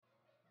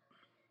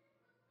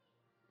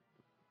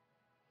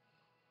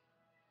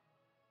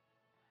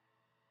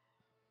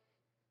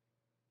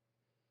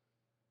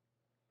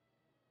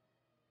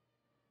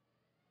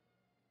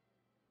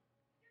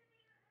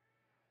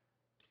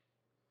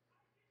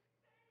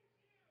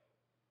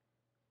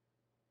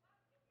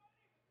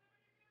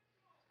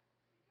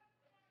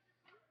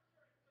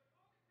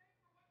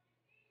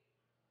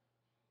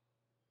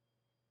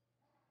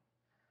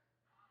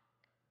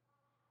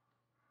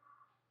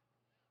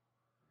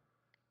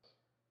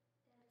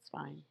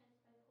fine.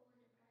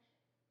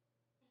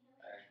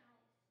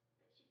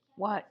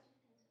 What?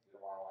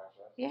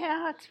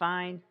 Yeah, it's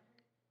fine.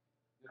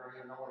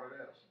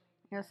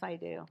 Yes, I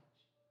do.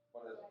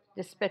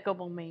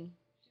 Despicable Me.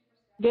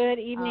 Good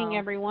evening, Oh,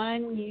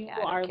 everyone. You yeah, I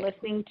don't are care.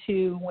 listening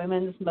to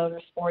Women's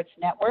Motorsports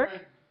Network.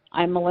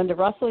 I'm Melinda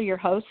Russell, your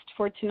host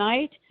for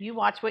tonight. You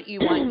watch what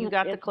you want. You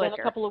got the It's been a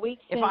clicker. couple of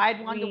weeks If since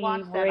I'd wanted to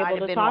watch we were that, I'd able have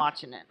to been talk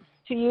watching it.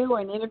 to you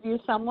and interview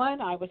someone.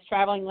 I was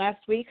traveling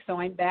last week, so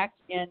I'm back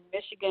in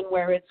Michigan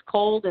where it's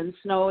cold and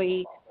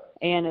snowy,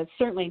 and it's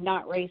certainly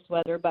not race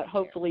weather, but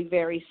hopefully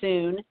very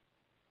soon.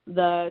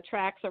 The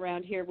tracks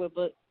around here will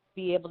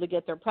be able to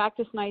get their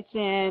practice nights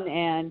in,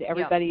 and Yep.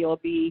 everybody will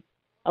be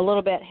a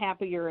little bit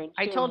happier and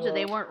I told you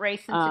they cheerier weren't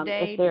racing if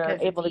today they're because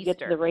it's able to get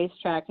to the Easter.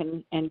 racetrack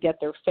and get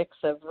their fix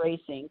of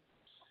racing.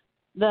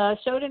 The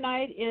show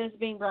tonight is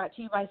being brought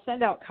to you by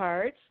Send Out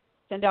Cards.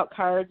 Send Out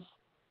Cards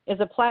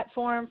is a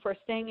platform for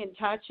staying in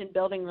touch and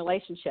building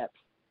relationships.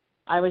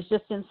 I was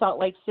just in Salt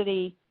Lake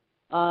City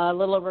a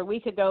little over a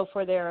week ago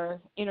for their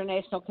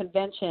international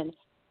convention,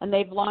 and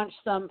they've launched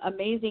some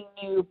amazing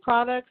new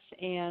products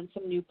and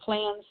some new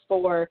plans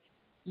for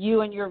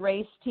you and your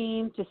race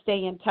team to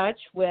stay in touch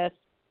with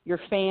your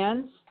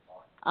fans.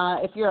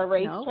 If you're a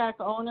No. racetrack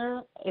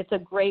owner, it's a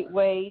great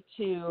way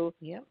to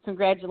Yep.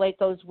 congratulate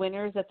those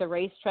winners at the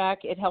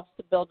racetrack. It helps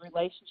to build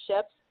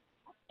relationships,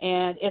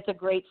 and it's a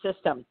great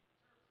system.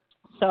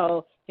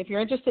 So if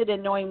you're interested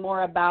in knowing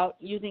more about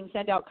using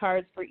Send Out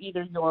Cards for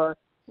either your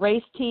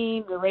race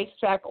team, your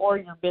racetrack, or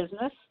your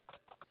business,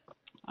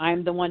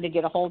 I'm the one to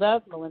get a hold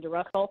of, Melinda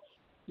Russell.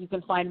 You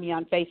can find me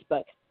on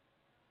Facebook.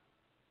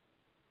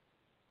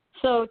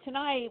 So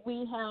tonight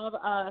we have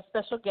a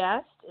special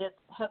guest. It's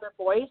Heather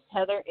Boyce.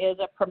 Heather is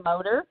a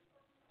promoter,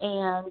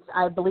 and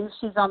I believe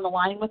she's on the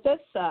line with us.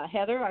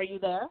 Heather, are you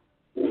there?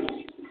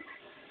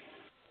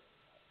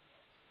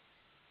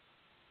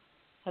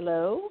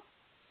 Hello?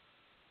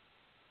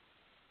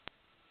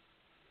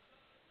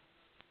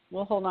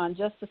 Well, hold on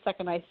just a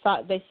second. I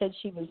thought they said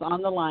she was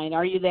on the line.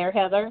 Are you there,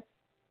 Heather?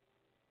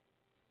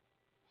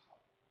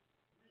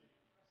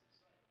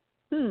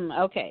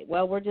 Okay.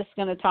 Well, we're just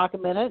going to talk a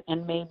minute,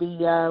 and maybe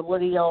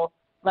Woody will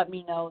let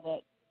me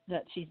know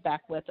that she's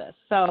back with us.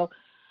 So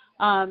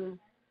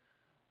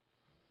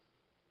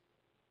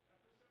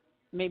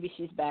maybe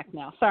she's back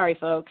now. Sorry,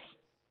 folks.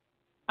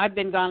 I've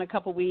been gone a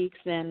couple weeks,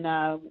 and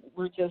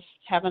we're just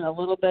having a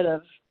little bit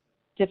of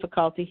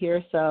difficulty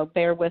here, so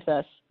bear with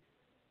us.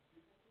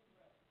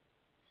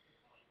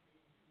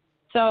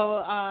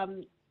 So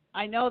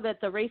I know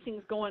that the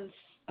racing's going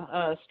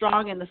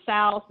strong in the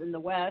South and the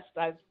West.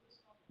 I've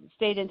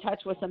stayed in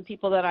touch with some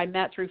people that I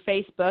met through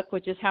Facebook,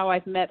 which is how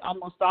I've met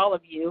almost all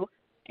of you,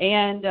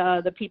 and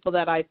the people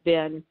that I've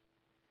been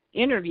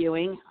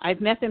interviewing.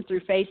 I've met them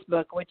through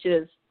Facebook, which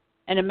is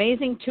an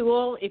amazing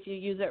tool if you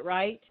use it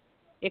right.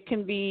 It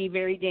can be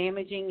very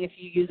damaging if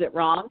you use it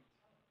wrong,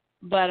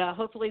 but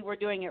hopefully we're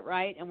doing it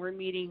right, and we're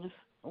meeting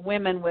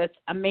women with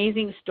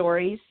amazing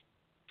stories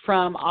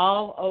from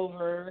all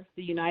over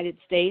the United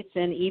States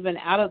and even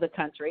out of the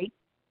country.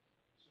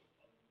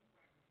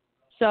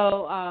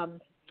 So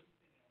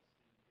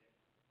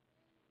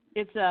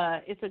it's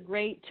a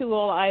great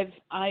tool.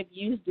 I've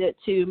used it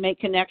to make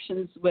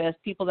connections with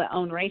people that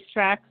own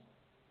racetracks.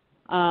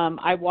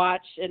 I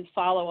watch and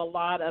follow a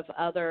lot of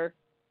other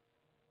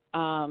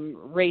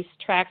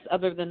racetracks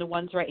other than the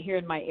ones right here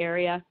in my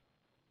area,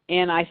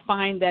 and I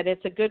find that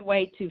it's a good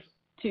way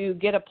to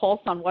get a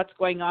pulse on what's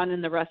going on in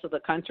the rest of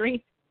the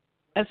country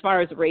as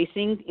far as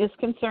racing is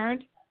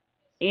concerned.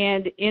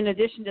 And in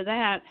addition to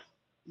that,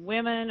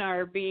 women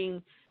are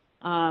being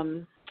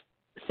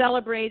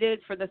celebrated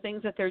for the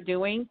things that they're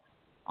doing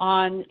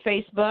on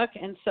Facebook,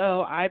 and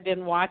so I've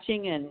been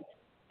watching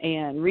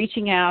and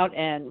reaching out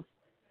and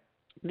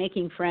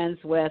making friends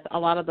with a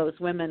lot of those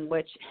women,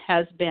 which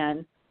has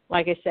been,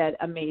 like I said,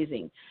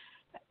 amazing.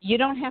 You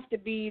don't have to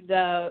be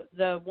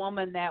the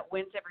woman that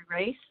wins every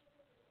race.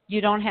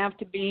 You don't have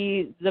to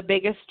be the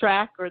biggest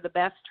track or the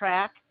best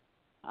track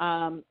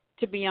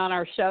to be on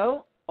our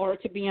show or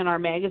to be in our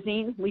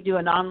magazine. We do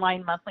an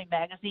online monthly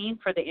magazine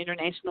for the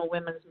International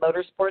Women's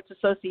Motorsports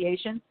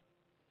Association.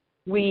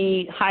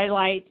 We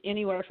highlight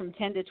anywhere from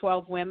 10 to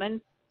 12 women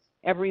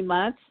every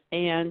month,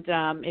 and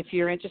if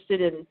you're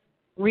interested in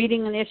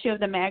reading an issue of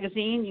the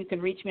magazine, you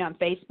can reach me on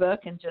Facebook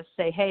and just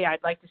say, hey,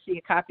 I'd like to see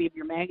a copy of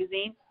your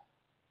magazine.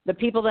 The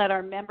people that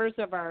are members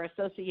of our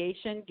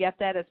association get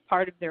that as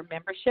part of their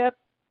membership.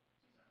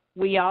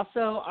 We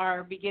also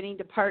are beginning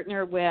to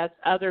partner with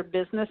other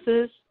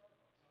businesses,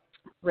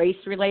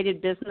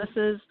 race-related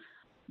businesses,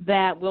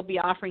 that will be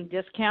offering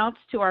discounts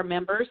to our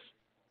members.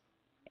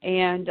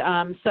 And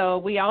so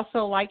we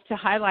also like to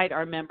highlight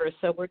our members.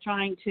 So we're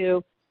trying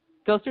to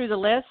go through the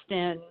list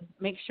and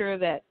make sure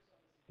that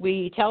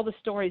we tell the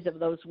stories of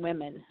those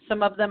women.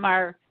 Some of them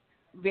are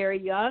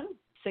very young,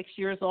 6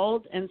 years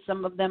old, and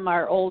some of them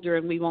are older,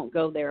 and we won't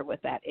go there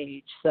with that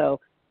age. So,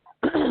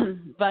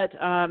 but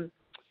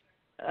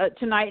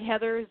tonight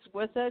Heather is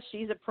with us.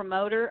 She's a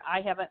promoter.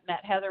 I haven't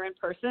met Heather in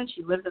person.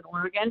 She lives in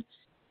Oregon.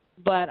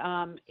 But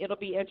it'll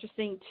be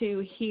interesting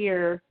to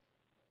hear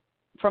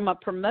from a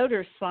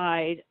promoter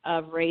side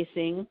of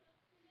racing,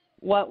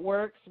 what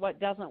works, what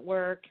doesn't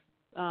work,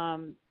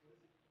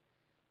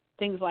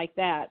 things like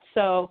that.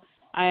 So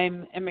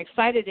I'm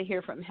excited to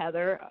hear from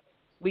Heather.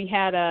 We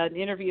had an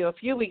interview a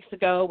few weeks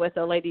ago with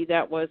a lady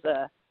that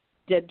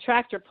did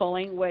tractor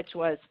pulling, which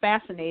was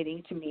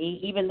fascinating to me,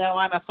 even though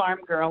I'm a farm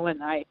girl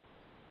and I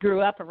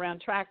grew up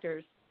around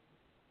tractors.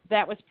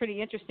 That was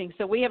pretty interesting.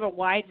 So we have a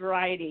wide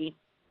variety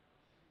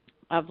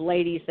of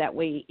ladies that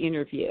we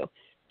interview.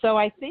 So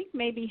I think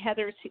maybe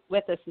Heather's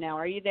with us now.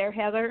 Are you there,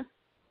 Heather?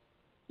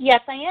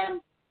 Yes, I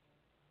am.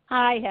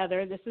 Hi,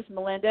 Heather. This is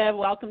Melinda.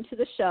 Welcome to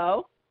the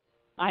show.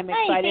 I'm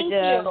Hi, excited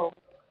thank you.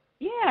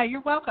 Yeah,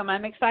 you're welcome.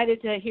 I'm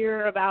excited to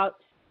hear about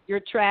your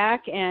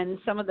track and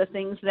some of the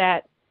things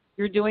that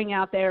you're doing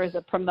out there as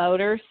a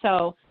promoter.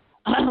 So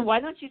why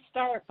don't you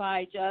start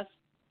by just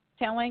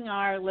telling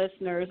our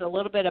listeners a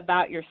little bit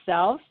about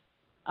yourself,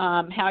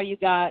 how you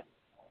got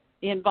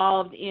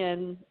involved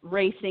in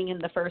racing in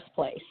the first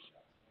place.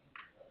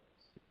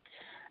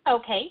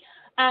 Okay.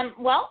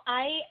 Well,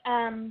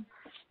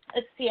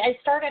 let's see. I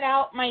started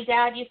out, my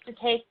dad used to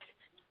take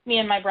me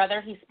and my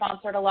brother. He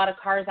sponsored a lot of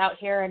cars out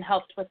here and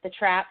helped with the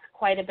track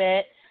quite a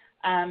bit.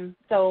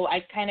 So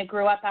I kind of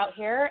grew up out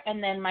here,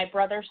 and then my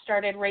brother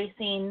started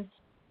racing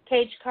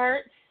cage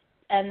karts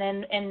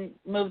and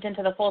moved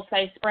into the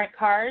full-size sprint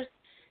cars.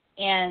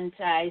 And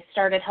I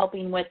started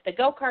helping with the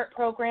go-kart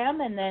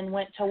program and then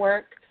went to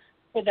work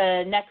for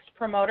the next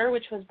promoter,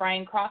 which was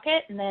Brian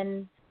Crockett, and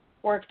then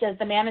worked as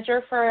the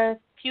manager for a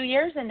few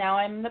years, and now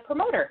I'm the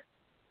promoter.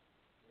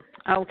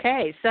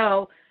 Okay,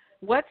 so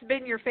what's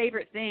been your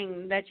favorite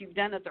thing that you've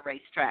done at the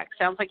racetrack?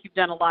 Sounds like you've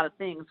done a lot of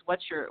things.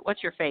 What's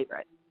your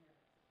favorite?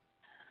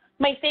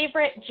 My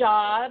favorite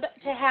job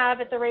to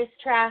have at the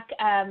racetrack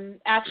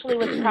actually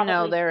was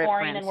probably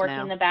scoring and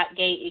working the back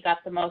gate. You got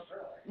the most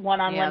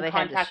one-on-one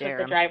contact with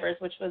the drivers,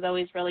 which was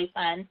always really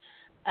fun.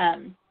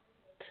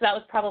 So that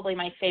was probably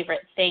my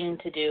favorite thing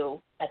to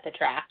do at the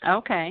track.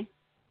 Okay.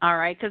 All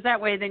right, because that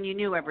way then you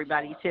knew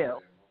everybody too.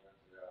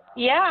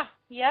 Yeah,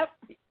 yep.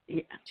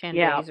 10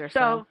 days or so.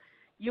 So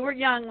you were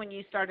young when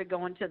you started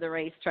going to the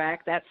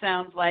racetrack. That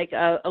sounds like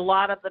a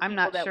lot of the people I'm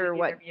not that sure we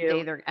what interview,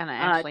 day they're going to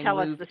actually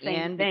tell move us the same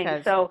in thing.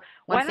 because so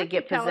once they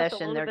get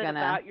possession, they're going to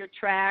about your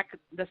track,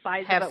 the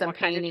size have of it, some what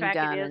kind of painting track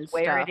done it is, and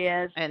where stuff, it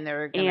is, and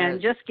they're going to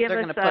just give they're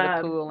us going to put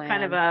a pool in.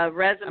 kind of a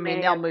resume. I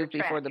mean, they'll of move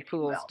your before track, the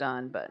pool's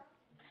done, but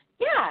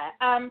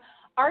Yeah,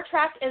 our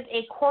track is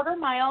a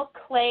quarter-mile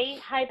clay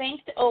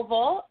high-banked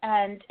oval,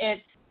 and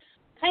it's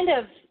kind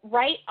of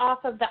right off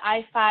of the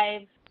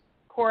I-5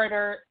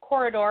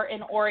 corridor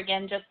in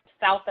Oregon, just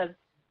south of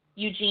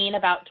Eugene,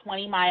 about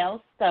 20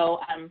 miles. So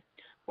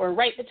we're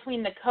right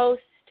between the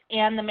coast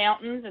and the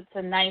mountains. It's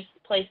a nice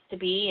place to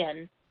be,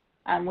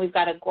 and we've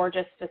got a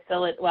gorgeous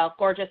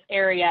gorgeous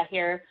area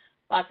here,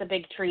 lots of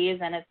big trees,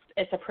 and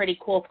it's a pretty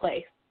cool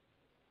place.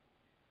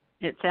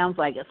 It sounds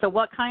like it. So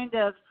what kind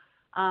of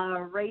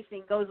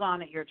racing goes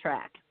on at your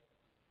track?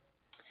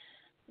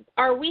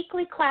 Our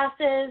weekly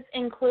classes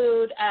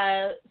include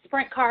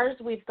sprint cars.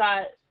 We've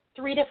got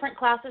 3 different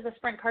classes of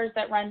sprint cars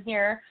that run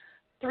here,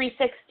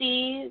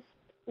 360s,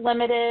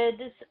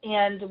 limiteds,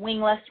 and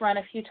wingless run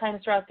a few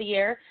times throughout the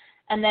year.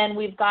 And then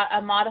we've got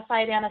a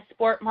modified and a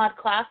sport mod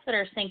class that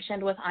are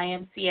sanctioned with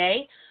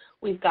IMCA.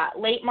 We've got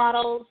late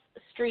models,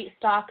 street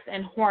stocks,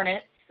 and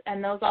Hornets,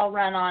 and those all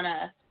run on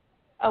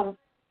a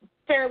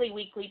fairly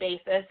weekly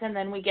basis, and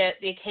then we get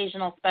the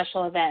occasional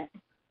special event.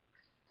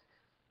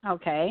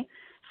 Okay.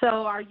 So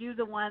are you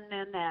the one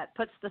then that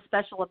puts the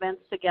special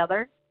events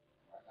together?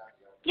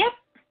 Yep.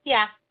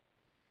 Yeah.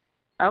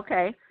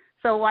 Okay.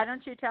 So why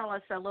don't you tell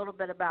us a little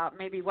bit about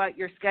maybe what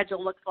your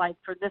schedule looks like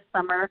for this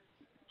summer,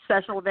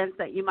 special events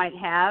that you might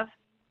have,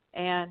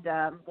 and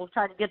we'll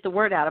try to get the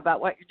word out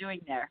about what you're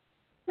doing there.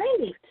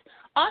 Great.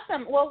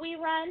 Awesome. Well, we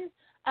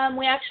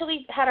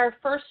actually had our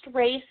first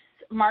race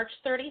March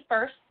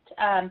 31st,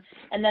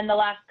 and then the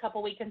last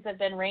couple weekends have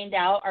been rained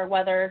out. Our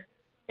weather,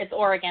 it's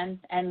Oregon,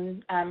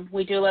 and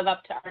we do live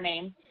up to our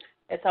name.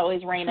 It's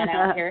always raining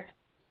out here.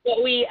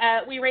 But we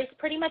race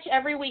pretty much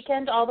every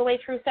weekend all the way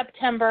through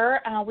September.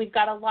 We've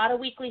got a lot of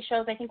weekly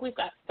shows. I think we've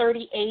got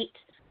 38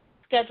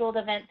 scheduled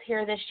events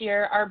here this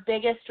year. Our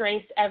biggest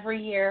race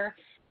every year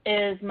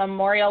is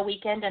Memorial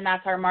Weekend, and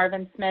that's our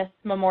Marvin Smith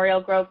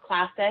Memorial Grove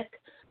Classic.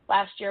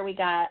 Last year we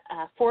got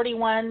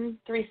 41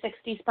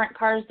 360 sprint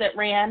cars that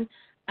ran,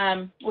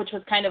 which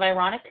was kind of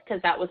ironic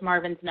because that was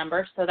Marvin's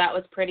number, so that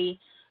was a pretty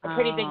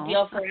big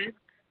deal for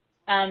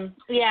us.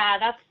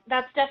 Yeah,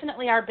 that's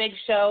definitely our big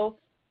show.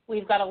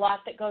 We've got a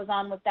lot that goes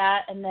on with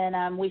that, and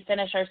then we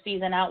finish our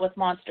season out with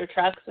monster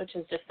trucks, which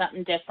is just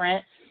something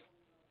different.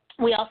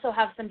 We also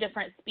have some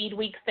different speed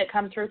weeks that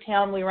come through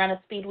town. We run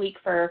a speed week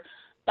for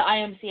the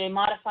IMCA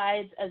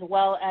modifieds as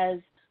well as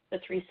the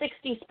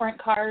 360 sprint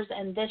cars,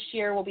 and this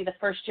year will be the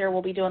first year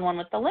we'll be doing one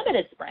with the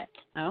limited sprint.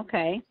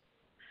 Okay.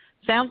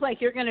 Sounds like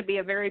you're going to be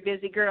a very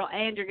busy girl,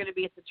 and you're going to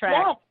be at the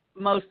track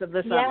most of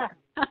the summer.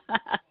 Yeah.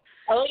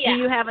 Oh, yeah.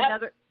 Do you have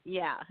another?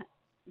 Yeah.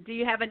 Do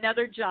you have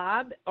another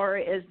job, or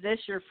is this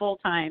your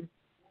full-time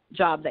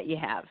job that you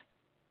have?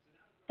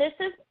 This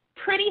is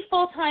pretty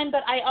full-time,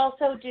 but I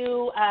also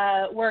do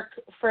work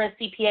for a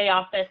CPA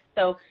office.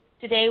 So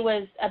today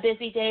was a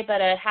busy day,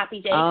 but a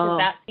happy day because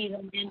that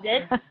season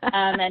ended.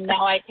 And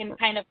now I can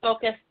kind of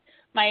focus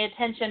my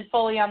attention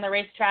fully on the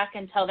racetrack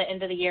until the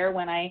end of the year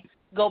when I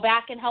go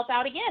back and help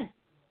out again.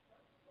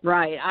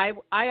 Right.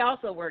 I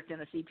also worked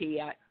in a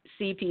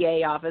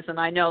CPA office, and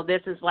I know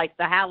this is like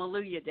the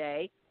hallelujah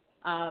day.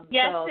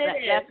 Yes, so it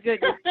is. That's good.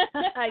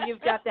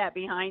 You've got that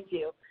behind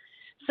you.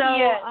 So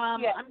yes.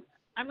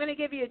 I'm going to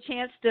give you a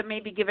chance to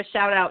maybe give a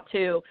shout out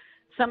to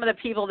some of the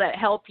people that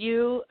help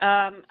you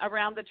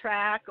around the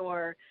track,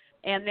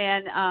 and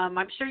then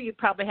I'm sure you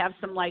probably have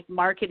some like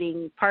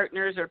marketing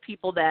partners or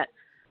people that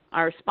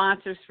are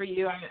sponsors for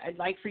you. I'd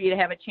like for you to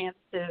have a chance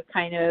to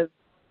kind of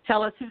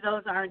tell us who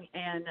those are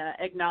and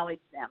acknowledge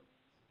them.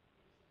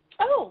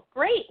 Oh,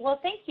 great. Well,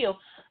 thank you.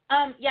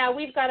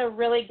 We've got a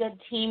really good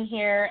team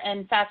here.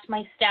 In fact,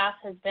 my staff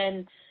has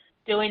been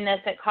doing this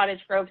at Cottage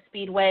Grove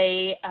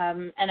Speedway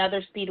and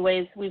other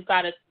speedways. We've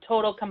got a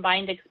total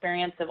combined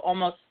experience of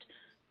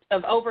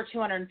over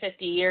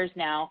 250 years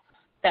now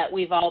that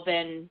we've all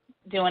been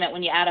doing it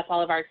when you add up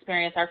all of our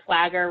experience. Our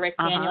flagger, Rick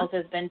Daniels,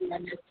 has been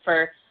doing this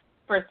for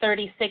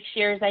 36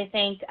 years, I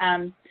think.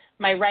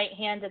 My right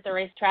hand at the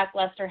racetrack,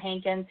 Lester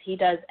Hankins, he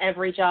does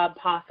every job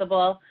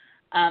possible.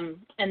 And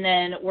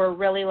then we're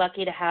really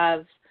lucky to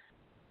have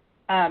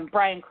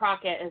Brian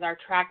Crockett as our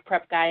track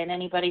prep guy, and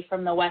anybody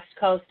from the West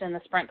Coast and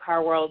the sprint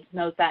car world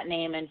knows that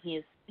name, and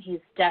he's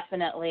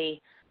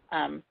definitely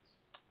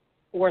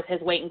worth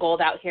his weight in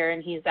gold out here,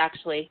 and he's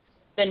actually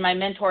been my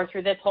mentor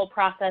through this whole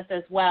process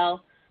as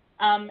well.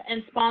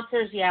 And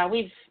sponsors,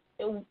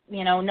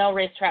 no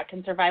racetrack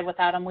can survive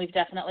without them. We've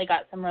definitely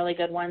got some really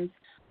good ones.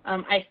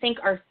 I think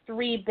our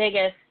three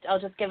biggest, I'll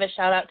just give a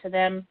shout out to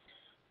them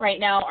right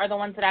now, are the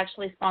ones that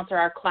actually sponsor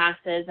our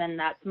classes, and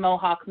that's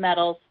Mohawk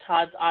Metals,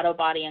 Todd's Auto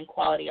Body, and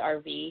Quality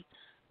RV.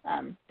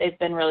 They've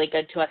been really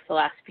good to us the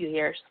last few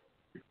years.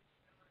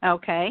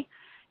 Okay.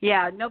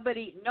 Yeah,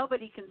 nobody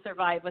can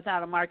survive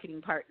without a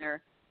marketing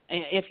partner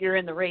if you're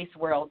in the race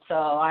world. So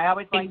I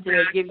always like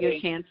to give you a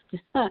chance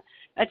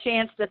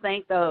to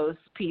thank those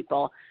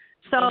people.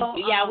 So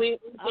we've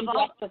been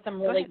blessed with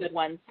some really good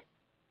ones.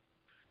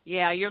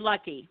 Yeah, you're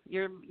lucky.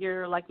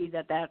 You're lucky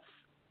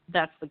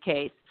that's the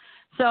case.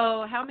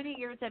 So how many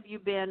years have you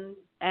been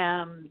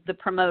the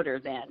promoter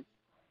then?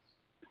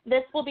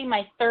 This will be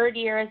my third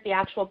year as the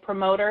actual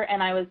promoter,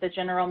 and I was the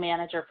general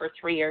manager for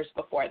 3 years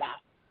before that.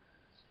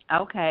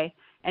 Okay.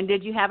 And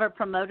did you have a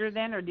promoter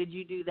then, or did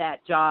you do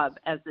that job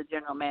as the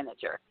general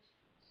manager?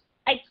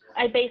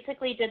 I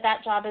basically did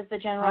that job as the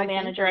general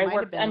manager. I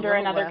worked under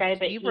another guy,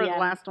 but you were the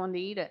last one to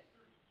eat it.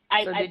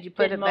 So I did you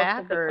put it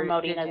back, or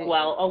promoting as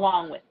well,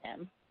 along with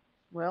him?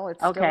 Well, it's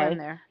still in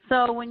there.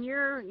 So when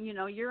you're in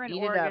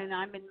Oregon,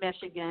 I'm in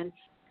Michigan.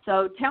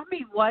 So tell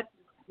me what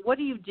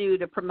do you do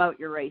to promote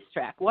your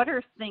racetrack? What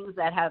are things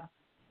that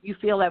you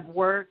feel have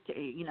worked? Is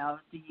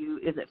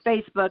it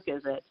Facebook?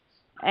 Is it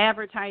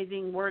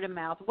advertising, word of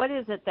mouth? What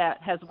is it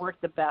that has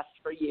worked the best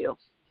for you?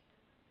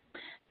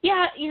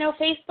 Yeah,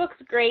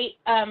 Facebook's great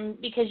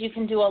because you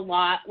can do a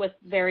lot with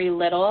very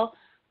little.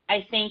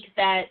 I think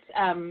that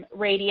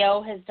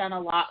radio has done a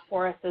lot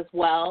for us as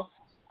well,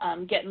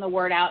 getting the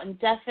word out, and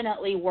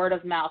definitely word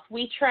of mouth.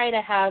 We try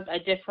to have a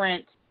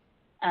different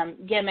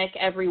gimmick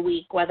every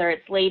week, whether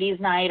it's ladies'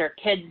 night or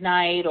kids'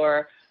 night,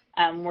 or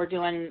we're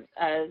doing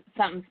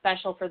something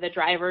special for the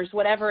drivers.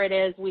 Whatever it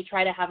is, we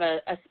try to have a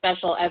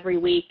special every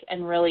week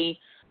and really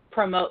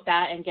promote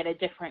that and get a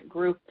different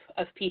group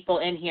of people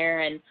in here.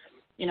 And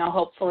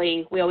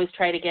hopefully we always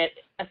try to get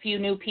a few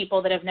new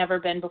people that have never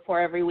been before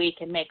every week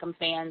and make them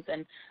fans.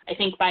 And I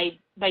think by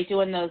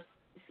doing those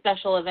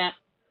special event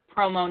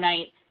promo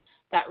nights,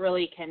 that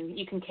really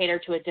you can cater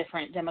to a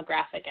different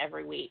demographic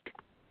every week.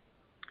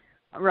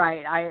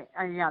 Right.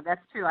 Yeah,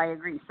 that's true. I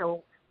agree.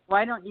 So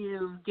why don't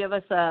you give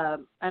us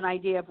an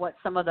idea of what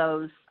some of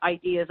those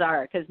ideas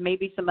are? Because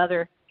maybe some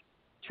other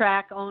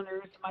track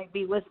owners might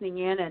be listening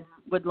in and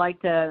would like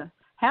to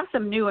have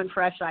some new and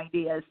fresh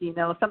ideas.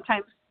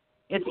 Sometimes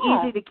it's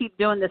easy to keep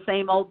doing the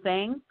same old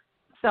thing.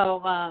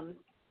 So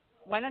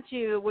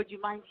would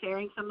you mind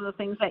sharing some of the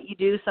things that you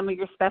do, some of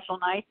your special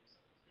nights?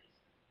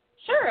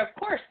 Sure, of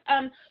course.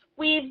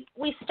 We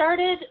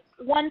started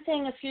one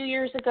thing a few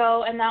years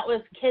ago, and that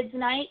was Kids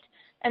Night.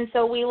 And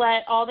so we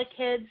let all the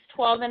kids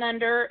 12 and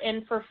under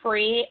in for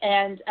free,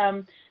 and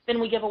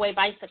then we give away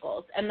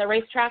bicycles. And the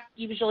racetrack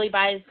usually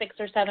buys 6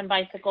 or 7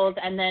 bicycles,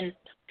 and then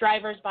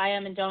drivers buy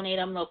them and donate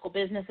them. Local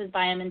businesses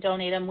buy them and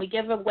donate them. We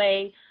give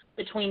away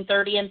between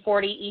 30 and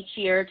 40 each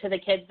year to the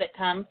kids that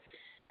come.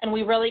 And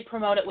we really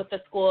promote it with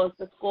the schools.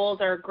 The schools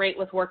are great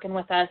with working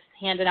with us,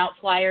 handing out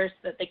flyers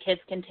so that the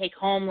kids can take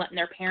home, letting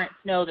their parents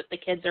know that the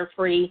kids are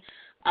free.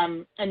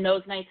 And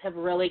those nights have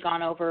really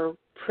gone over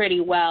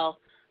pretty well.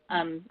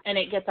 And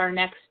it gets our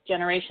next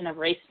generation of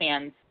race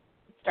fans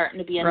starting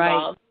to be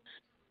involved.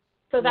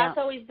 Right. So that's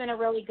always been a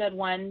really good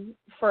one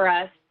for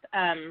us.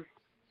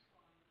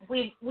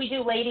 We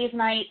do ladies'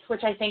 nights,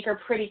 which I think are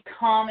pretty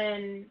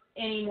common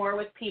anymore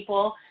with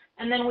people.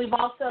 And then we've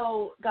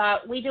also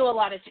we do a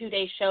lot of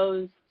 2-day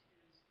shows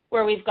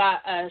where we've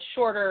got a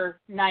shorter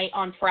night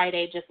on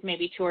Friday, just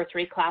maybe 2 or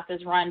 3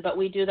 classes run, but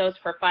we do those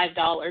for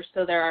 $5.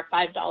 So there are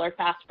 $5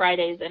 Fast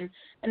Fridays, and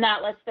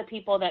that lets the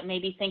people that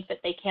maybe think that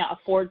they can't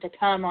afford to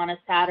come on a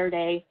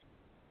Saturday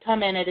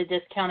come in at a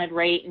discounted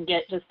rate and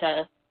get just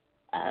a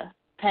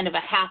kind of a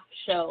half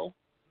show.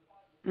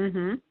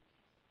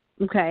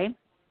 Okay,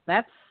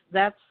 that's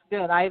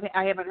good. I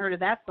haven't heard of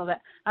that, so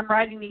that I'm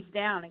writing these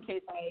down in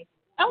case I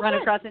run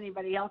across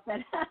anybody else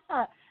that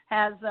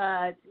has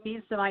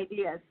needs some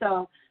ideas.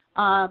 So,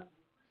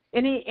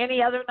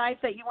 any other nights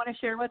that you want to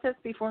share with us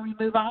before we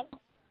move on?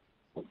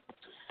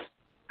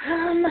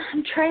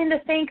 I'm trying to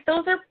think.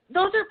 Those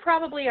are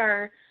probably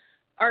our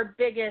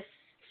biggest.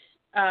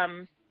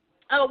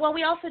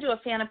 We also do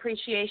a fan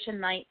appreciation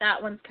night.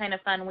 That one's kind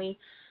of fun. We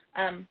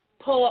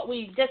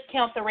we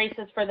discount the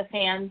races for the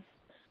fans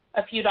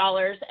a few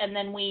dollars, and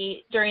then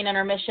during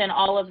intermission,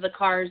 all of the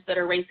cars that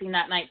are racing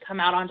that night come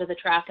out onto the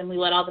track, and we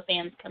let all the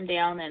fans come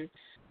down and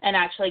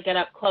actually get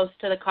up close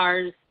to the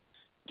cars,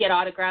 get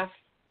autographs,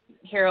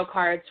 hero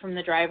cards from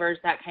the drivers,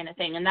 that kind of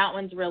thing. And that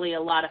one's really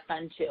a lot of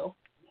fun too.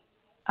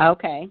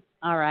 Okay.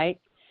 All right.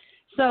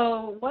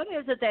 So what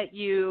is it that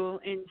you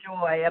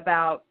enjoy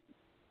about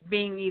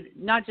being,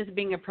 not just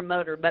being a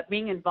promoter, but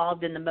being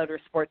involved in the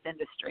motorsports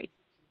industry?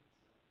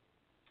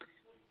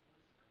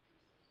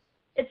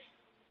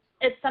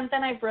 It's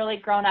something I've really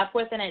grown up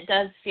with, and it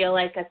does feel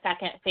like a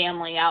second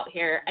family out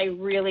here. I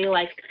really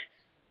like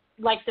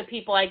the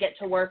people I get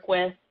to work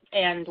with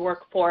and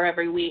work for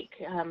every week.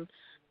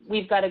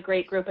 We've got a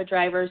great group of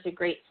drivers, a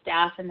great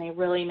staff, and they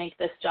really make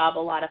this job a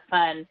lot of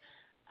fun.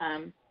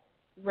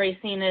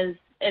 Racing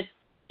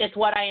it's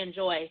what I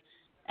enjoy,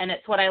 and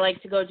it's what I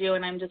like to go do,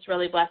 and I'm just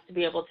really blessed to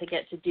be able to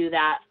get to do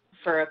that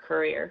for a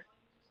career.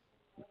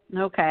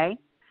 Okay.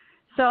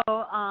 So,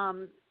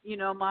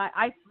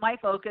 my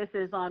focus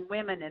is on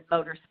women in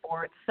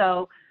motorsports.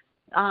 So,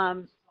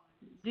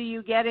 do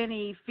you get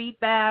any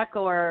feedback,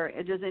 or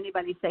does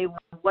anybody say,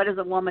 what does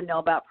a woman know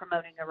about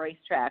promoting a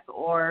racetrack,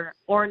 or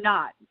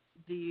not?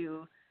 Do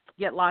you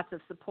get lots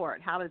of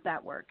support? How does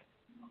that work?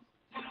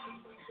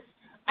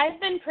 I've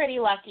been pretty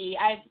lucky.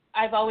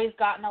 I've always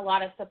gotten a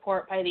lot of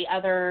support by the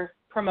other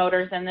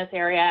promoters in this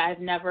area. I've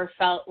never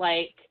felt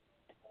like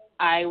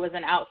I was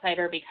an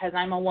outsider because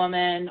I'm a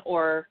woman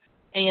or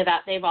any of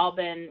that. They've all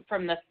been,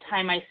 from the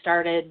time I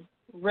started,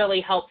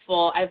 really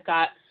helpful. I've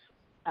got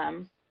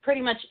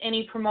pretty much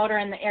any promoter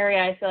in the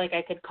area I feel like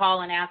I could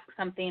call and ask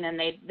something, and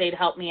they'd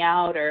help me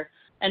out,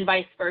 and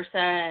vice versa.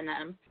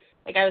 And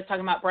like I was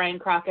talking about Brian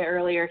Crockett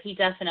earlier, he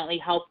definitely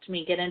helped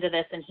me get into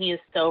this, and he is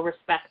so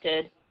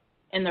respected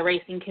in the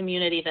racing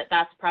community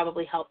that's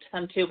probably helped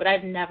some too. But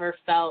I've never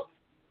felt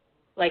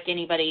like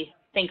anybody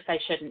thinks I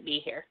shouldn't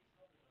be here.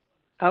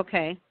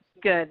 Okay,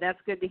 good. That's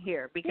good to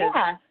hear, because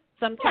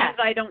sometimes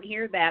I don't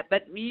hear that,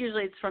 but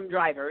usually it's from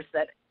drivers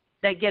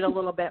that get a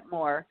little bit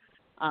more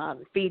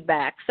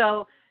feedback.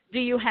 So do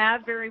you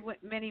have very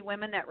many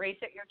women that race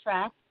at your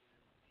track?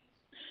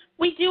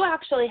 We do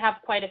actually have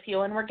quite a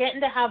few, and we're getting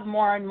to have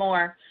more and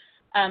more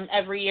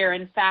every year.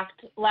 In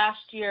fact, last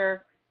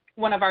year,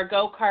 one of our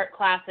go-kart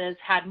classes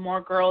had more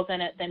girls in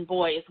it than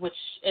boys, which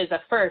is a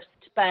first.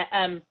 But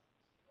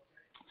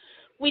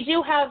we've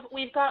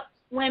got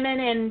women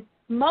in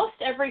most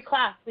every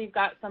class. We've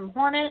got some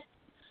Hornets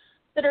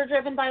that are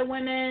driven by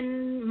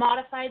women,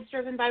 modifieds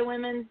driven by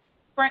women,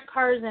 sprint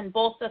cars in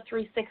both the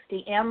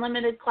 360 and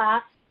limited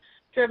class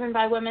driven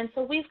by women.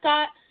 So we've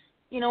got,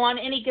 on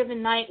any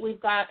given night, we've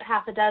got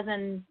half a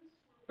dozen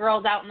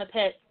girls out in the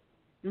pit.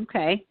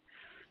 Okay.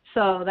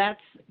 So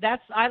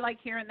that's I like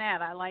hearing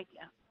that. I like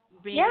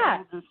being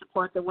able to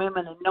support the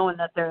women and knowing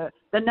that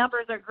the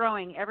numbers are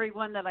growing.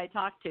 Everyone that I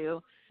talk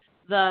to,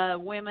 the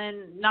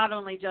women, not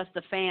only just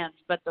the fans,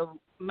 but the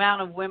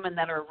amount of women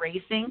that are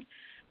racing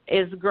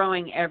is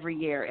growing every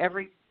year.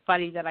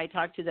 Everybody that I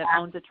talk to that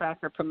owns a track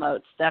or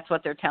promotes, that's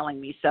what they're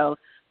telling me. So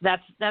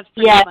that's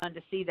pretty fun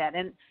to see that.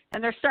 And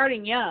they're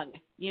starting young.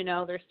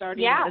 They're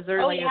starting as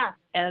early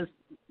as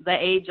the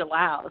age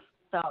allows.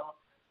 So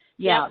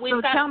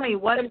we've got tell me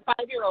what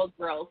 5-year-old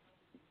girls.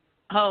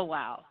 Oh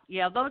wow.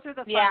 Yeah, those are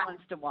the fun ones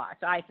to watch,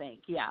 I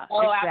think. Yeah.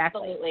 Oh,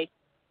 exactly. Absolutely.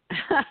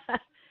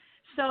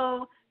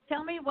 So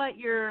tell me what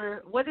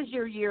does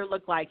your year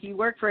look like? You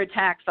work for a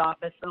tax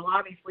office, so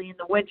obviously in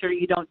the winter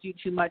you don't do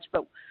too much,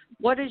 but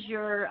what is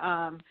your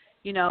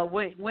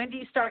when do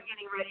you start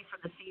getting ready for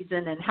the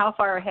season, and how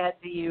far ahead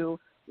do you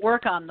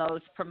work on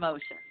those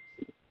promotions?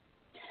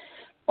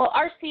 Well,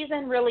 our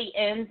season really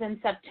ends in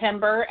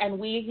September, and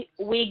we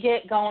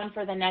get going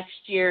for the next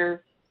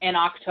year in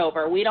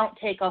October. We don't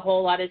take a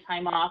whole lot of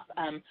time off.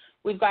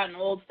 We've got an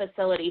old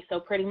facility, so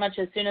pretty much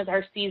as soon as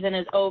our season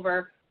is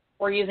over,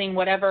 we're using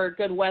whatever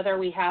good weather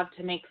we have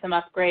to make some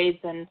upgrades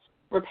and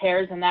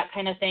repairs and that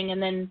kind of thing. And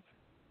then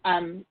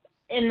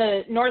in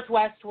the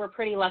Northwest, we're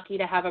pretty lucky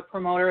to have a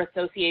promoter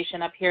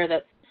association up here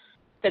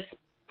that's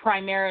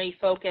primary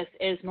focus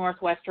is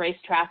Northwest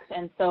Racetracks.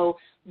 And so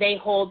they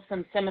hold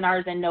some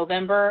seminars in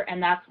November,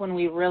 and that's when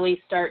we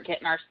really start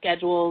getting our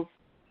schedules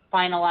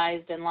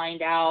finalized and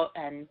lined out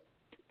and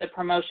the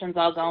promotions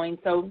all going.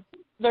 So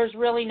there's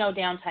really no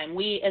downtime.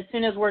 As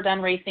soon as we're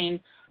done racing,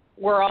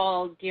 we're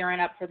all gearing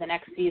up for the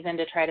next season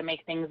to try to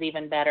make things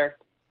even better.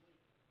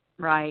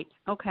 Right.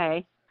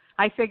 Okay.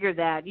 I figured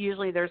that.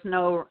 Usually there's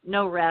no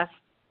rest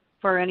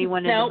for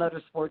anyone in the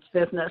motorsports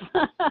business.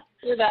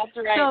 That's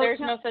right. So, there's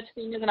no such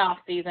thing as an off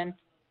season.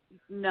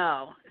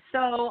 No. So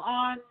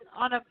on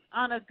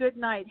a good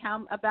night,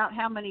 about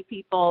how many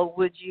people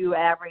would you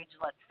average,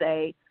 let's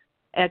say,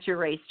 at your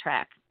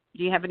racetrack?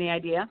 Do you have any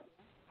idea?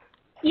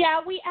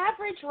 Yeah, we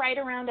average right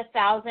around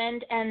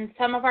 1,000, and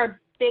some of our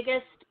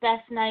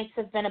best nights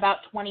have been about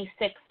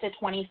 2,600 to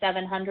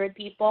 2,700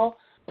 people.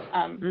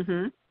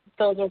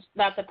 So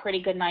that's a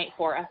pretty good night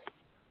for us.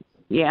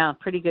 Yeah,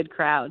 pretty good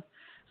crowd.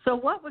 So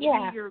what would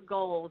be your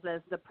goals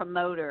as the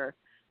promoter?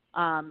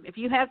 If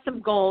you had some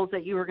goals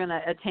that you were going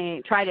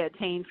to try to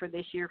attain for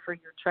this year for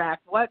your track,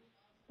 what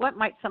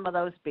might some of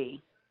those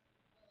be?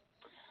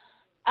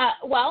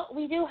 Well,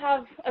 we do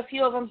have a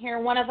few of them here.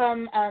 One of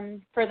them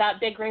for that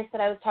big race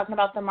that I was talking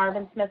about, the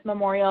Marvin Smith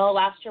Memorial.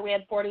 Last year we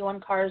had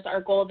 41 cars.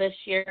 Our goal this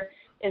year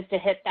is to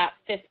hit that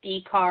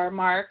 50-car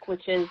mark,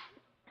 which is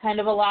kind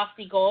of a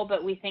lofty goal,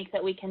 but we think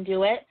that we can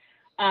do it.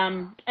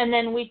 And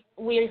then we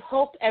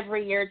hope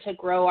every year to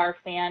grow our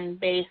fan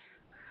base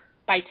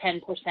by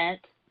 10%,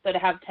 so to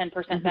have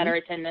 10% better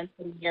attendance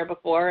than the year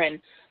before. And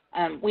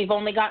we've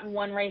only gotten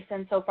one race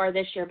in so far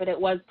this year, but it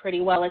was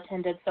pretty well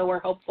attended, so we're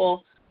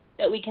hopeful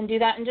that we can do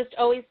that, and just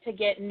always to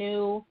get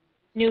new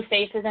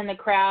faces in the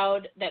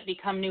crowd that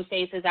become new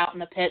faces out in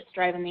the pits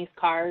driving these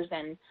cars,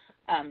 and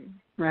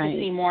to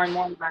see more and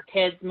more of our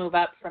kids move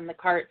up from the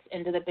carts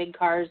into the big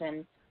cars,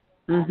 and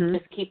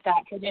just keep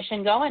that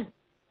tradition going.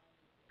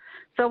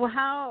 So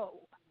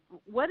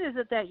what is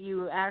it that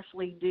you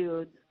actually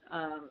do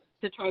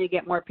to try to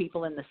get more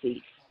people in the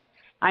seats?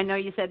 I know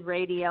you said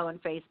radio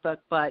and Facebook,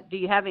 but do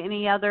you have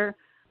any other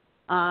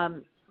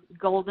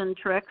golden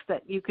tricks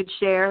that you could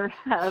share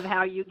of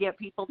how you get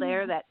people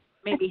there that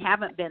maybe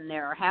haven't been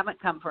there or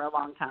haven't come for a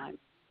long time?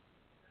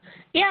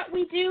 Yeah,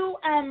 we do.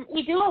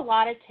 We do a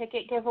lot of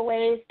ticket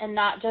giveaways, and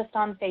not just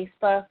on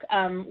Facebook.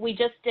 We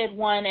just did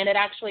one, and it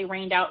actually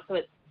rained out, so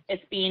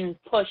it's being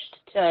pushed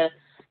to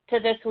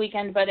this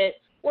weekend. But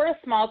we're a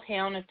small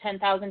town of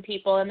 10,000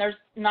 people, and there's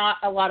not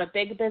a lot of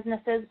big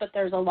businesses, but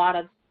there's a lot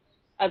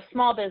of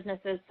small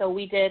businesses. So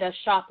we did a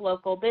shop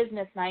local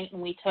business night,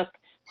 and we took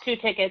 2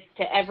 tickets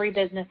to every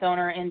business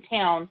owner in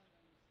town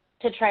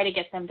to try to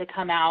get them to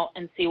come out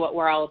and see what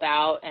we're all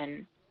about.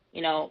 And,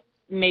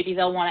 maybe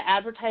they'll want to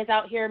advertise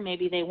out here.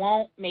 Maybe they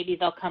won't. Maybe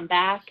they'll come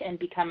back and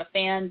become a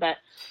fan, but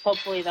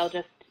hopefully they'll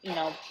just,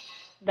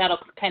 that'll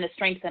kind of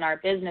strengthen our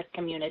business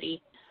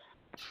community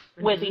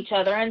with each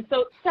other. And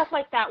so stuff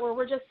like that, where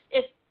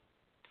if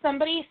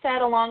somebody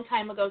said a long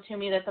time ago to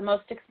me that the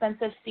most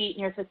expensive seat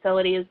in your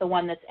facility is the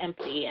one that's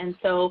empty. And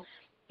so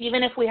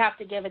even if we have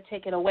to give a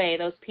ticket away,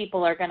 those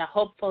people are going to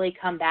hopefully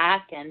come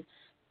back and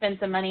spend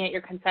some money at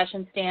your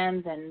concession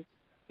stands and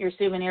your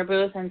souvenir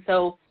booth. And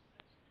so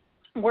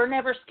we're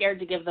never scared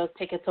to give those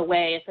tickets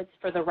away if it's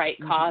for the right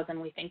cause and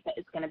we think that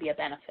it's going to be a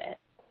benefit.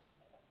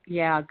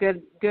 Yeah,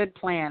 good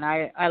plan.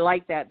 I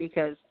like that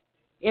because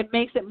it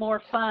makes it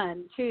more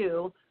fun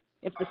too.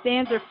 If the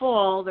stands are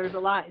full, it's a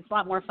lot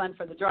more fun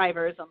for the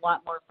drivers and a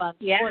lot more fun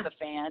for the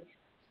fans.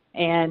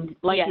 And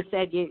like you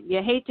said,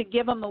 you hate to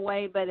give them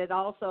away, but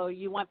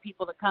you want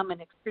people to come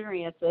and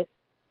experience it.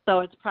 So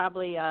it's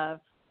probably a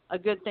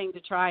good thing to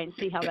try and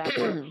see how that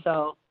works.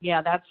 So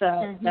yeah, that's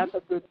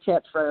a good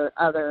tip for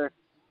other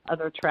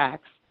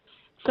tracks.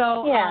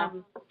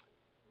 So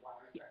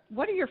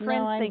what do your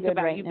friends think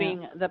about you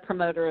being the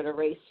promoter at a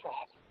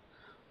racetrack?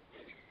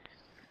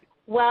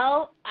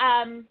 Well,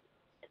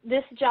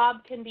 this job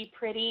can be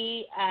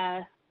pretty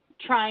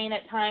trying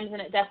at times, and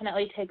it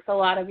definitely takes a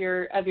lot of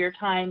your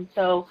time.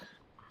 So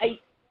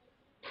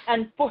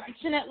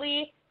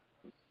unfortunately,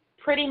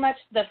 pretty much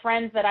the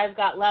friends that I've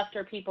got left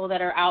are people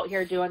that are out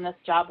here doing this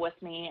job with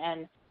me,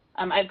 and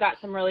I've got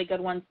some really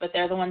good ones, but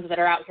they're the ones that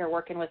are out here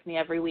working with me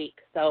every week.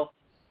 So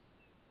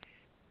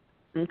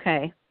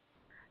okay.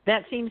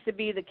 That seems to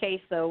be the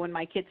case, though. When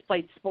my kids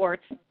played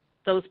sports,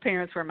 those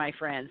parents were my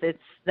friends.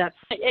 That's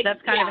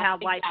kind of how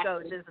life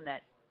goes, isn't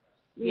it?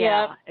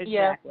 Yeah,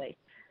 exactly.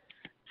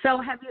 So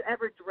have you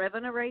ever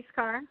driven a race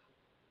car?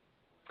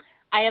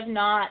 I have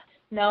not.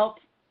 Nope.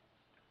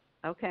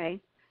 Okay.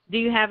 Do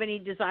you have any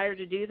desire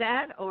to do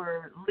that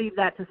or leave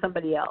that to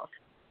somebody else?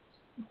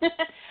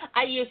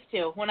 I used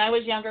to. When I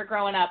was younger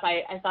growing up,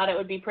 I thought it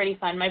would be pretty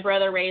fun. My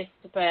brother raced,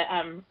 but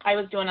I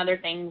was doing other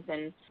things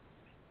and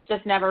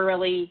just never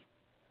really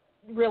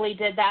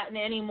did that. And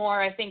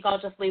anymore, I think I'll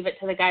just leave it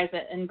to the guys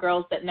and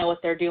girls that know what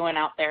they're doing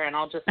out there, and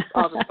I'll just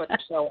put the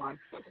show on.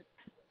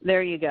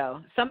 There you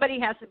go. Somebody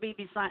has to be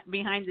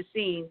behind the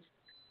scenes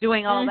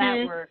doing all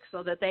that work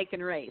so that they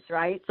can race,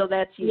 right? So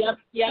that's you.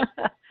 Yep.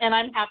 And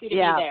I'm happy to be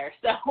there.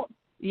 So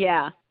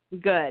yeah,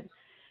 good.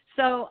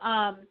 So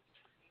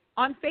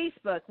on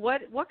Facebook,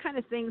 what kind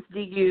of things do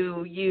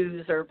you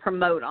use or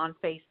promote on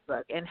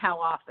Facebook, and how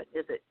often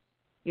is it?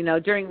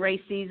 During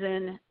race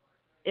season,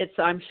 it's,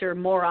 I'm sure,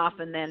 more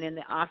often than in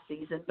the off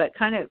season, but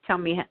kind of tell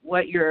me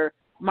what your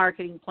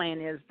marketing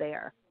plan is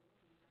there?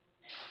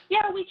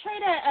 Yeah, we try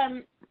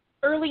to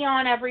early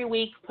on every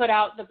week put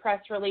out the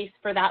press release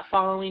for that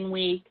following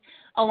week,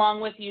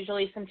 along with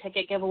usually some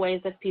ticket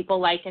giveaways if people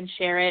like and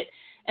share it.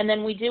 And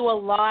then we do a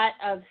lot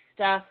of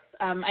stuff.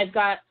 I've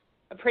got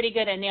a pretty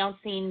good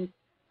announcing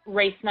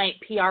race night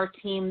PR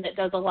team that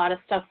does a lot of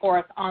stuff for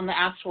us on the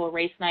actual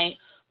race night,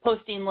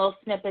 posting little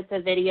snippets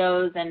of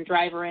videos and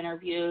driver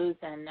interviews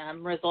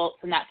and results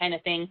and that kind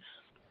of thing.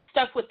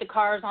 Stuff with the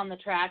cars on the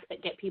track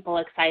that get people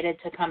excited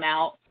to come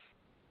out.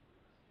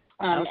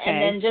 Okay.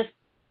 And then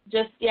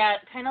just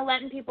kind of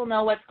letting people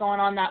know what's going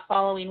on that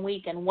following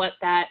week and what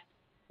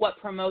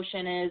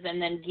promotion is,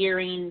 and then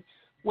gearing,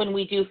 when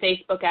we do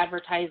Facebook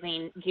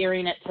advertising,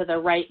 gearing it to the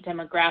right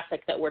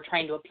demographic that we're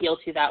trying to appeal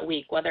to that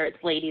week, whether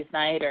it's ladies'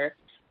 night or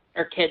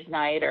kids'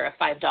 night or a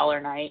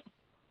 $5 night.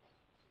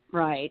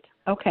 Right.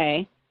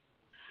 Okay.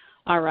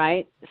 All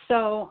right.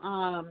 So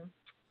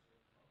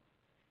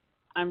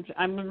I'm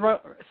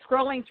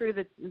scrolling through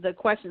the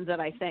questions that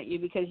I sent you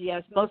because,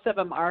 yes, most of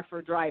them are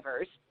for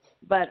drivers.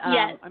 But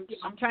yes.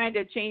 I'm trying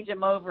to change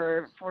them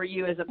over for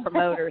you as a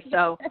promoter.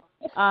 So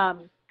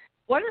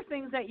what are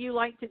things that you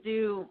like to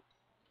do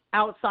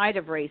outside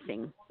of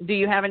racing? Do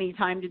you have any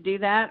time to do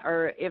that?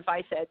 Or if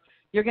I said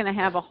you're going to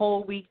have a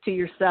whole week to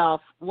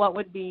yourself, what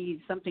would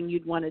be something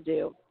you'd want to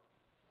do?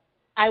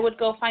 I would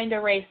go find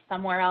a race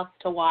somewhere else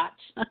to watch.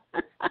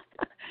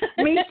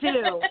 Me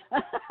too.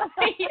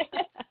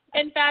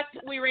 In fact,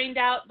 we rained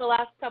out the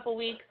last couple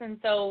weeks, and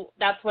so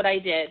that's what I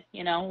did.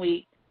 You know,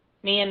 me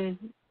and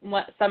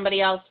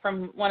somebody else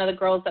from one of the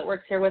girls that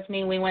works here with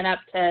me, we went up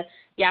to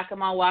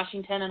Yakima,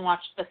 Washington, and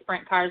watched the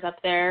sprint cars up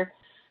there,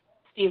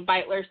 Steve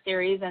Beitler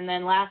series. And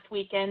then last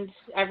weekend,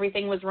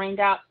 everything was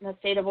rained out in the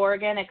state of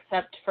Oregon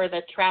except for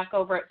the track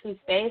over at Coos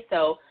Bay.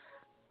 So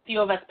a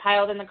few of us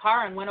piled in the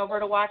car and went over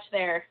to watch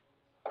there.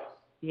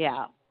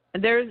 Yeah.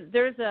 There's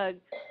the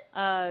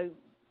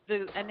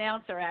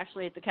announcer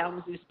actually at the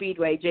Kalamazoo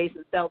Speedway,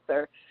 Jason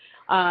Seltzer.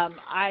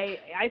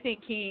 I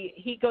think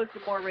he goes to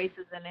more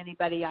races than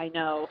anybody I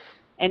know.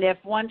 And if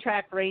one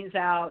track rains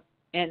out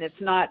and it's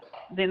not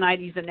the night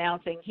he's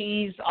announcing,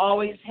 he's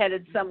always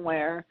headed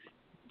somewhere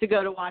to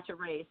go to watch a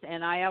race.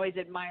 And I always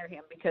admire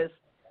him because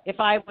if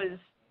I was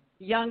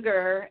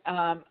younger,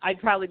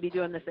 I'd probably be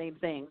doing the same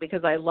thing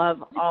because I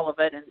love all of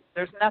it. And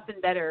there's nothing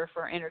better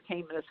for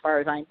entertainment as far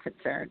as I'm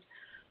concerned.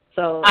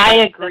 So I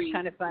agree. That's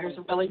kind of fun. There's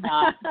really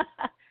not.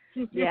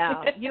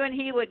 Yeah, you and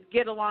he would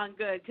get along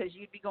good because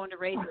you'd be going to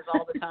races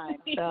all the time.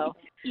 So.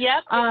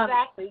 Yep,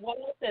 exactly. What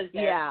else is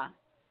there? Yeah.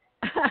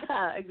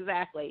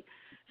 Exactly.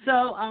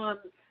 So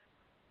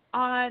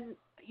on,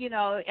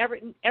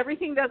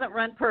 everything doesn't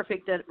run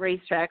perfect at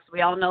racetracks.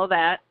 We all know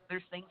that.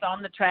 There's things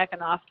on the track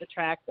and off the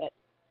track that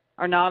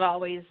are not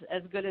always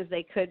as good as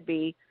they could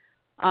be.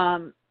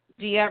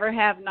 Do you ever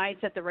have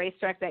nights at the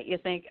racetrack that you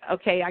think,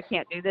 okay, I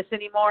can't do this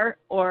anymore?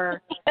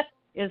 Or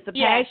is the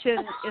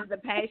passion,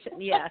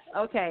 yes,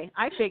 okay,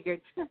 I figured.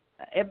 But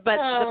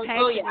the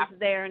passion is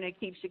there and it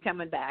keeps you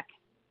coming back.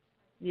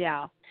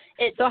 Yeah.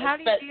 So how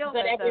do you deal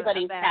with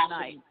a bad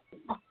night?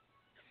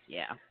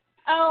 Yeah.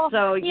 Oh,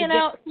 so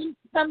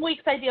some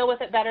weeks I deal with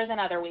it better than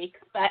other weeks,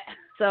 but.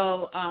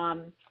 So,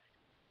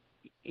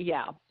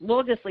 yeah,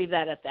 we'll just leave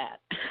that at that.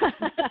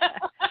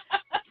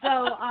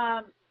 So,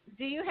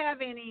 do you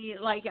have any,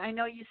 I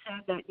know you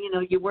said that,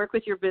 you work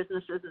with your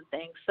businesses and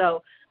things.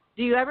 So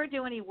do you ever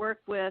do any work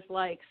with,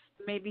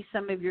 maybe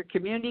some of your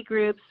community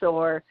groups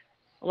or,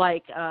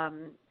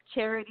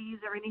 charities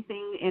or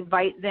anything,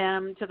 invite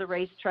them to the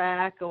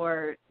racetrack,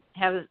 or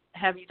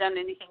have you done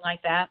anything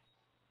like that?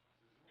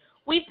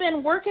 We've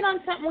been working on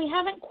something. We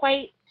haven't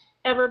quite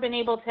ever been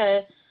able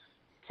to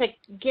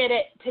get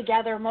it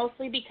together,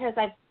 mostly because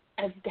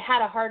I've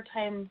had a hard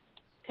time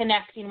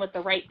connecting with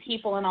the right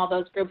people in all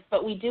those groups,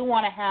 but we do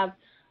want to have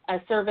a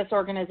service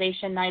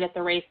organization night at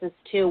the races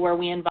too, where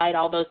we invite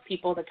all those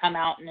people to come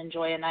out and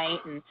enjoy a night.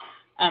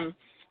 And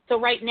so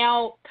right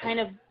now, kind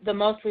of the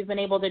most we've been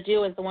able to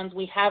do is the ones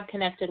we have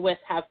connected with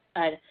have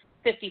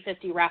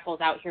 50-50 raffles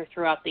out here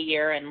throughout the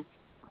year, and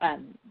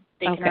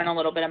they can earn a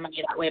little bit of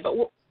money that way. But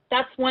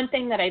that's one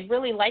thing that I'd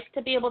really like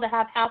to be able to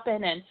have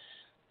happen. And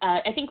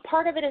I think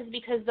part of it is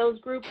because those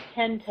groups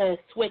tend to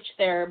switch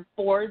their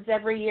boards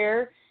every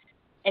year,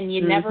 and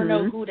you never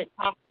know who to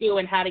talk to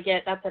and how to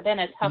get. That's been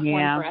a tough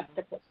one for us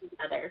to put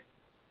together.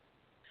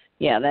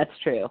 Yeah, that's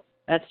true.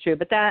 That's true.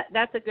 But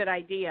that's a good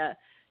idea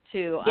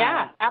to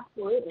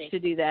absolutely, to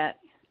do that.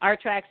 Our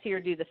tracks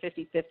here do the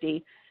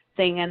 50-50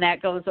 thing, and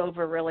that goes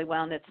over really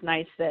well. And it's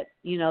nice that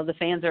the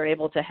fans are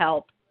able to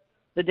help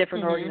the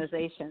different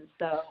organizations.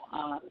 So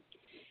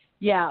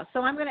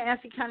so I'm going to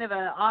ask you kind of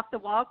a off the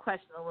wall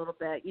question a little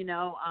bit.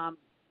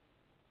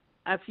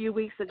 A few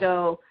weeks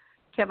ago,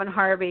 Kevin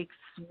Harvick's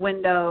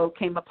window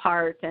came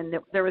apart, and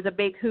there was a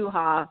big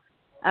hoo-ha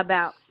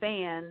about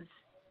fans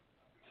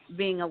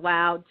being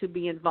allowed to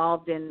be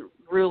involved in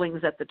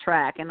rulings at the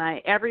track. And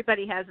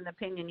everybody has an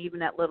opinion,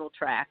 even at little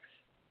tracks.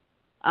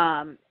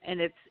 And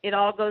it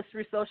all goes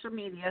through social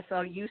media,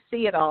 so you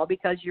see it all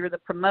because you're the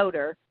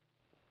promoter.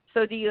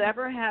 So do you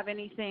ever have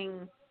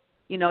anything,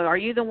 are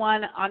you the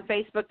one on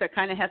Facebook that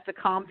kind of has to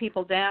calm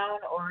people down,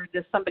 or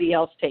does somebody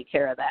else take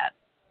care of that?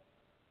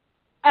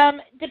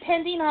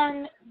 Depending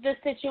on the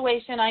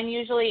situation, I'm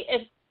usually,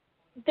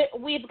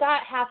 we've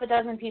got half a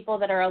dozen people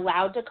that are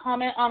allowed to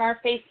comment on our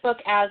Facebook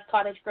as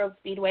Cottage Grove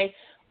Speedway,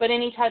 but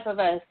any type of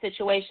a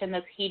situation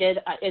that's heated,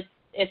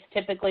 it's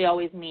typically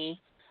always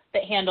me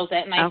that handles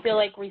it. And I feel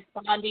like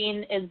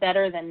responding is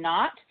better than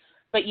not,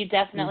 but you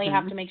definitely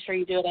have to make sure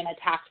you do it in a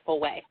tactful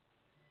way.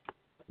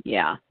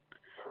 Yeah.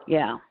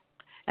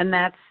 And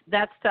that's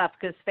tough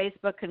because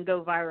Facebook can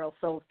go viral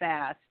so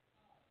fast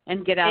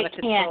and get out of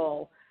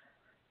control.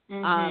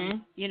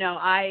 I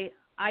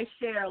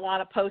share a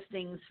lot of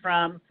postings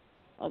from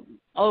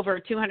over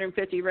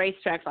 250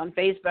 racetracks on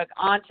Facebook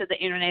onto the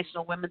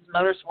International Women's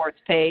Motorsports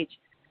page,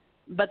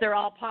 but they're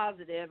all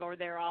positive or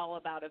they're all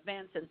about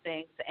events and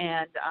things.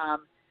 And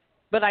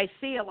but I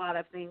see a lot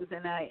of things,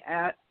 and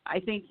I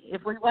think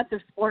if we want the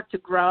sport to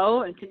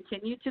grow and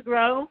continue to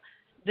grow,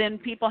 then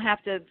people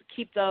have to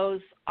keep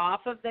those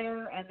off of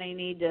there, and they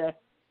need to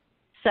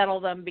settle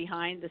them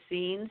behind the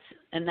scenes.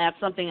 And that's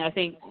something I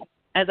think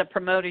as a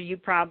promoter you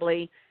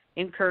probably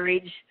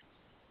encourage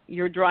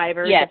your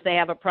drivers, if they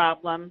have a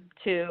problem,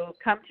 to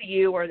come to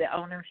you or the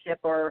ownership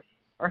or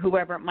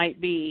whoever it might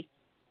be.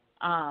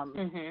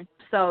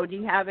 So do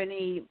you have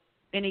any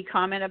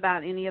comment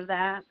about any of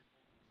that?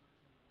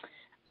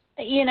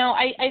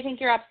 I think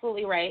you're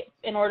absolutely right.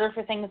 In order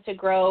for things to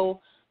grow,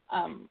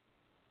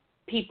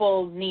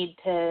 people need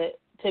to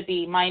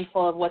be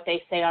mindful of what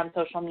they say on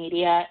social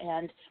media.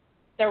 And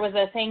there was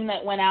a thing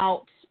that went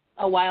out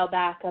a while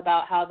back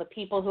about how the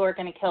people who are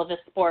going to kill this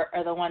sport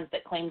are the ones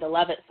that claim to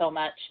love it so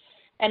much.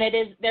 And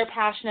they're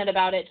passionate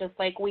about it just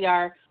like we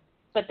are,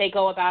 but they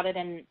go about it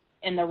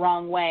in the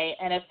wrong way.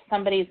 And if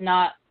somebody's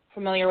not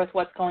familiar with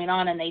what's going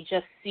on and they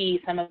just see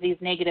some of these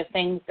negative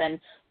things,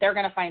 then they're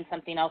going to find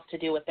something else to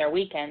do with their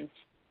weekends.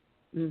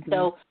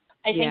 So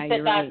I think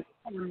that's,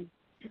 right.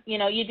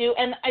 You do.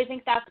 And I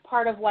think that's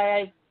part of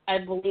why I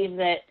believe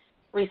that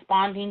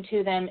responding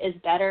to them is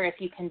better if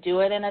you can do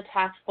it in a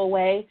tactful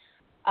way,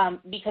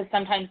 because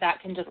sometimes that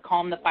can just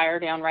calm the fire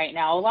down right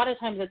now. A lot of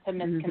times it's a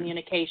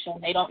miscommunication.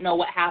 They don't know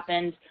what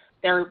happened.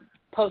 They're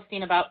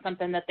posting about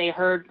something that they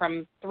heard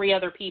from 3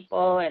 other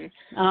people, and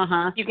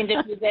you can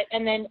diffuse it.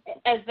 And then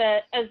as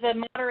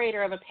the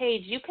moderator of a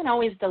page, you can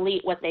always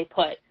delete what they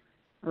put.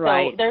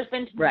 Right. So there's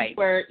been times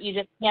where you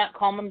just can't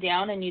calm them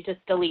down, and you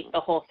just delete the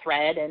whole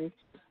thread and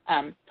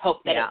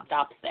hope that it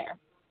stops there.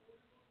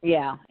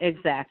 Yeah,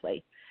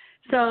 exactly.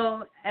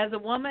 So as a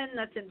woman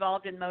that's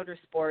involved in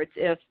motorsports,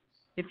 if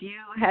you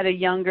had a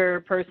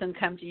younger person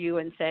come to you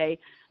and say,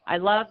 I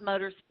love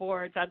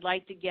motorsports, I'd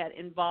like to get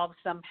involved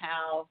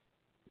somehow,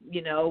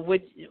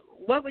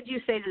 what would you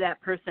say to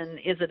that person?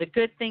 Is it a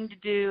good thing to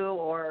do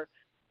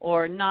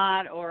or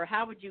not, or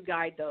how would you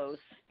guide those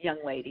young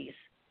ladies?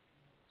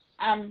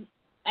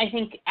 I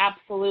think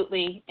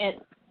absolutely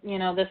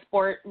the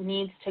sport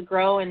needs to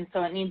grow, and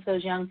so it needs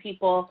those young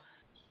people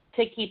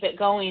to keep it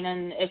going.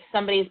 And if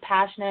somebody's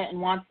passionate and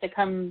wants to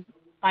come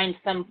find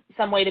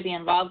some way to be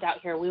involved out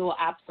here, we will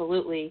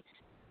absolutely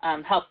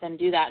help them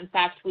do that. In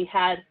fact,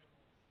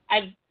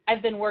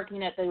 I've been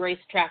working at the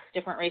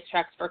different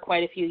racetracks for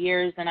quite a few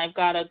years, and I've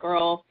got a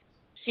girl,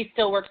 she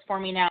still works for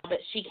me now, but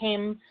she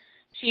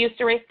used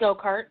to race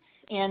go-karts,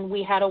 and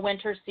we had a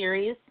winter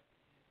series.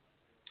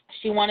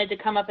 She wanted to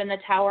come up in the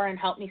tower and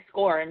help me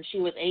score, and she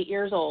was 8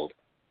 years old.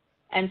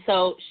 And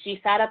so she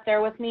sat up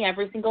there with me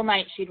every single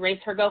night. She'd race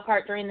her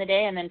go-kart during the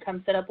day and then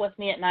come sit up with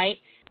me at night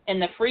in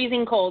the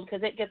freezing cold,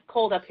 because it gets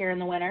cold up here in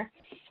the winter,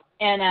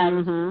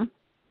 and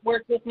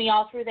worked with me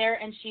all through there.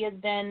 And she has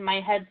been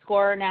my head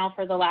scorer now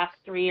for the last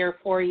 3 or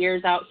 4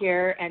 years out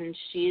here, and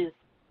she's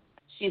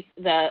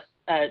the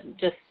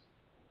just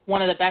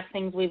one of the best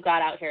things we've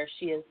got out here.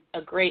 She is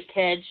a great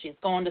kid. She's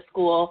going to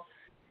school,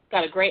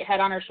 got a great head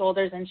on her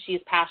shoulders, and she's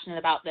passionate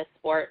about this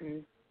sport,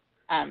 and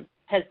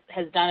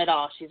has done it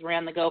all. She's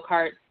ran the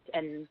go-karts,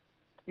 and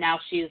now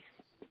she's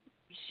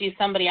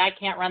somebody I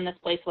can't run this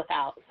place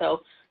without.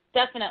 So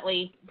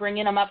definitely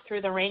bringing them up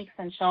through the ranks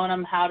and showing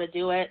them how to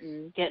do it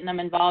and getting them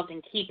involved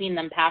and keeping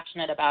them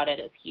passionate about it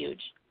is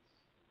huge.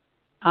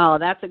 Oh,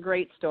 that's a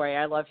great story.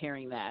 I love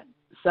hearing that.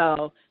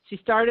 So she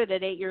started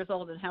at 8 years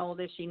old, and how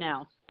old is she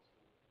now?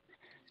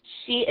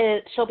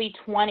 She'll be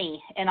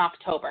 20 in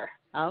October.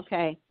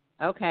 Okay.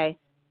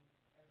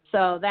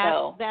 So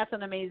that's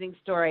an amazing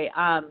story.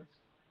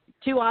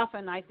 Too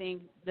often I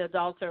think the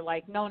adults are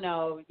like,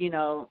 no,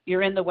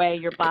 you're in the way,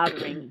 you're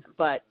bothering.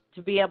 But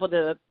to be able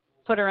to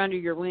put her under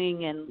your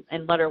wing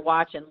and let her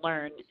watch and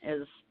learn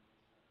is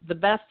the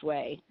best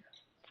way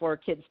for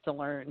kids to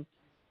learn.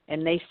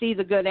 And they see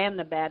the good and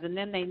the bad, and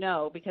then they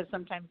know, because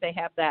sometimes they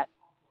have that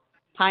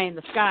pie in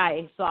the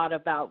sky thought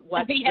about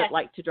what it's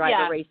like to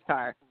drive a race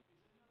car.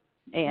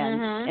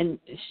 And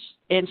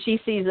she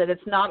sees that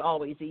it's not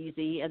always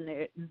easy,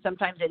 and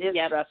sometimes it is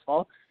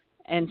stressful,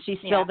 and she's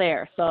still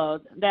there.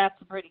 So that's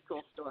a pretty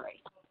cool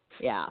story.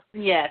 Yeah.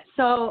 Yes.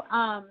 So,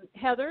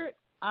 Heather,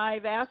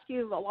 I've asked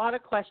you a lot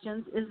of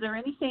questions. Is there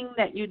anything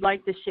that you'd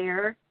like to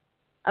share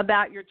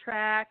about your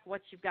track,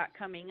 what you've got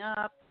coming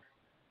up,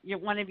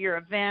 one of your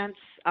events,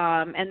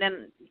 and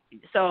then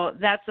so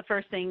that's the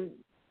first thing.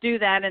 Do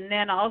that, and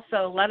then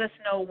also let us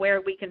know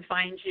where we can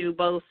find you,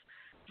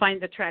 find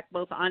the track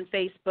both on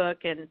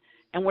Facebook and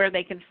where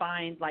they can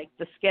find like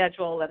the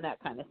schedule and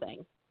that kind of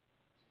thing.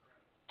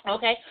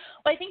 Okay.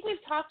 Well, I think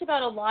we've talked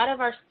about a lot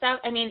of our stuff.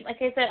 I mean, like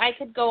I said, I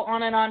could go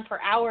on and on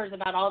for hours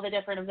about all the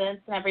different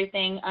events and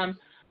everything.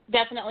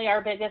 Definitely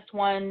our biggest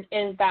one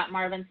is that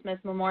Marvin Smith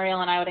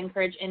Memorial, and I would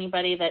encourage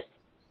anybody that's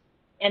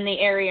in the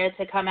area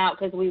to come out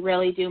because we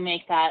really do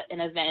make that an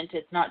event.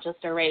 It's not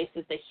just a race.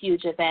 It's a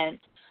huge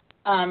event.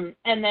 And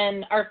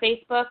then our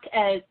Facebook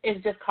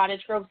is just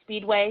Cottage Grove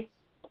Speedway.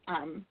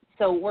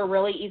 So we're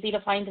really easy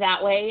to find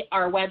that way.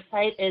 Our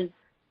website is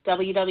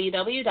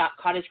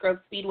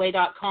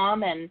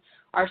www.cottagegrovespeedway.com, and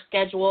our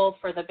schedule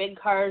for the big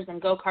cars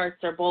and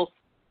go-karts are both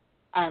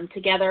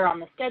together on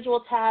the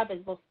schedule tab.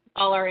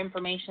 All our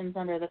information's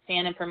under the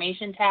fan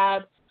information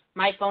tab.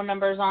 My phone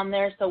number's on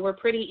there, so we're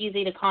pretty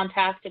easy to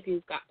contact if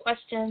you've got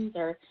questions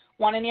or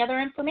want any other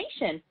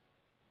information.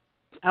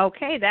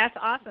 Okay, that's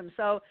awesome.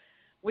 So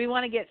we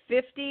want to get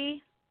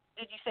 50,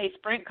 did you say,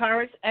 sprint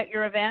cars at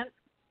your event?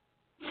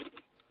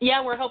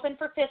 Yeah, we're hoping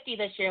for 50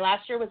 this year.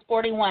 Last year was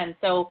 41,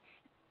 so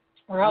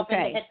we're hoping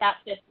to hit that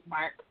 50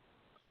 mark.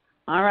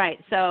 All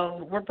right,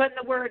 so we're putting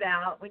the word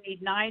out. We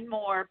need 9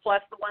 more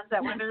plus the ones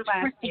that were there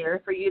last year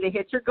for you to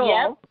hit your goal.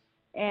 Yep.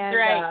 And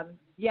right.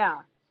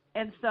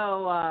 And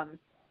so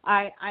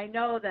I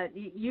know that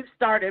you've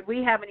started.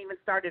 We haven't even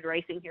started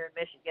racing here in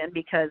Michigan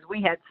because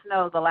we had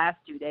snow the last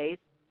 2 days,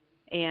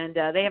 and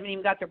they haven't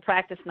even got their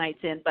practice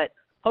nights in. But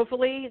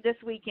hopefully this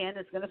weekend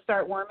it's going to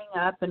start warming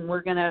up, and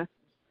we're going to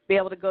be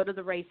able to go to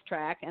the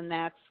racetrack, and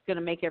that's going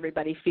to make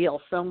everybody feel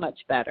so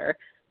much better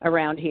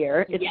around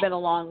here. It's been a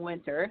long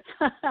winter.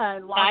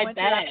 Long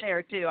winter out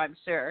there, too, I'm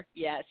sure.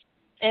 Yes.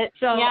 I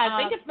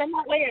think it's been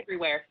that way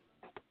everywhere.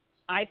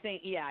 I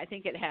think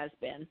it has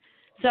been.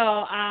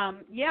 So,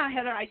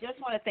 Heather, I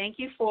just want to thank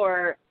you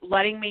for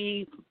letting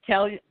me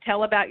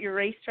tell about your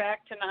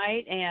racetrack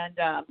tonight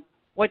and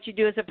what you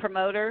do as a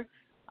promoter.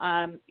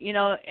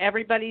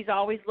 Everybody's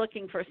always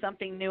looking for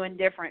something new and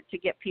different to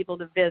get people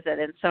to visit.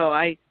 And so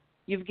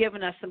you've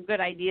given us some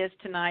good ideas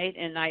tonight,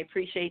 and I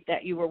appreciate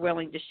that you were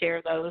willing to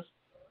share those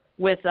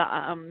with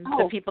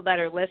the people that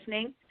are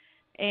listening.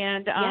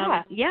 And,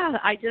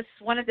 I just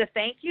wanted to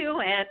thank you,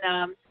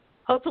 and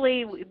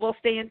hopefully we'll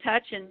stay in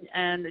touch.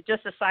 And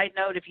just a side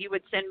note, if you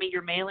would send me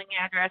your mailing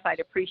address, I'd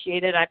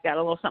appreciate it. I've got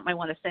a little something I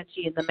want to send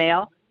you in the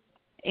mail.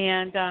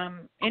 And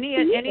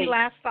any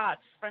last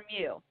thoughts from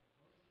you?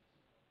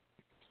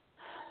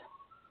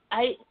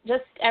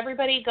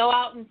 Everybody go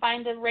out and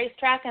find a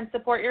racetrack and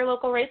support your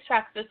local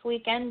racetracks this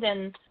weekend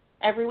and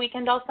every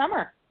weekend all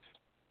summer.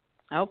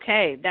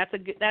 Okay, that's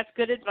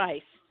good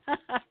advice.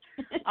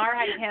 All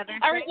right, Heather.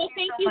 All right, well,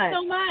 thank you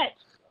so much.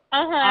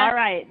 All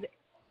right.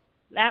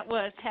 That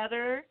was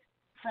Heather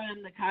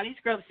from the Cottage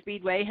Grove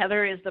Speedway.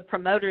 Heather is the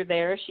promoter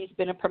there. She's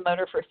been a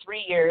promoter for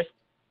 3 years,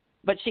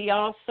 but she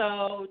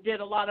also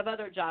did a lot of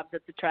other jobs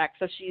at the track,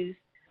 so she's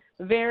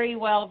very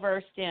well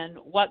versed in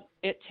what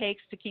it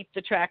takes to keep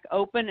the track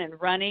open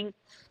and running,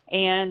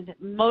 and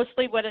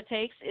mostly what it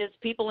takes is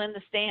people in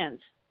the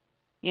stands.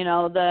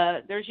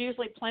 There's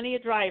usually plenty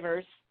of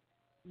drivers,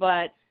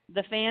 but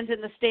the fans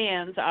in the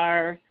stands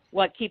are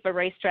what keep a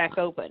racetrack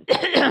open.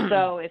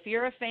 So if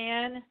you're a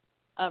fan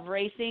of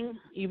racing,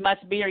 you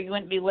must be, or you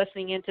wouldn't be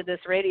listening into this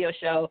radio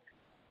show.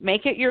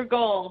 Make it your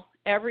goal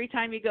every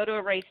time you go to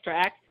a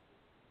racetrack,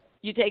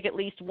 you take at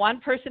least one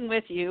person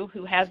with you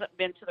who hasn't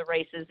been to the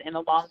races in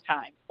a long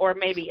time, or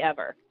maybe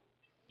ever.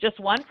 Just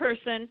one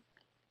person.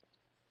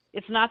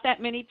 It's not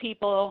that many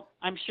people.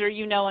 I'm sure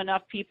you know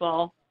enough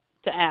people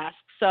to ask.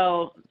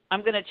 So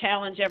I'm going to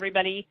challenge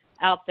everybody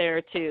out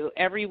there to,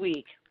 every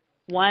week,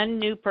 one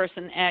new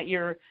person at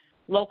your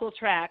local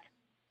track.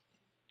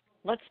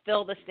 Let's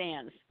fill the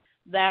stands.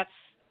 That's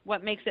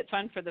what makes it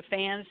fun for the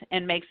fans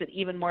and makes it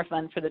even more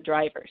fun for the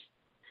drivers.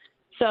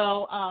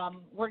 So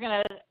we're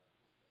going to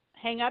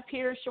hang up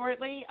here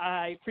shortly.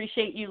 I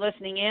appreciate you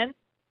listening in.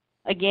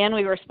 Again,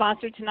 we were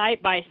sponsored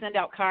tonight by Send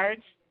Out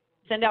Cards.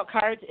 Send Out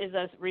Cards is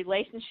a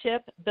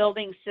relationship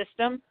building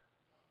system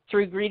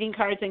through greeting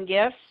cards and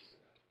gifts.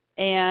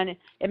 And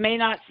it may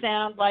not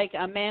sound like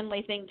a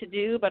manly thing to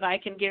do, but I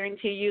can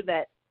guarantee you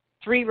that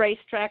 3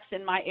 racetracks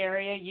in my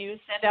area use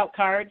Send Out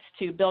Cards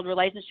to build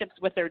relationships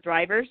with their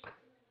drivers.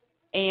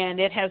 And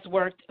it has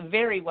worked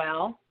very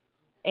well.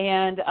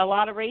 And a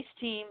lot of race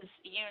teams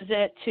use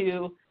it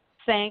to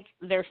thank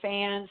their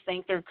fans,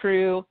 thank their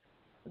crew,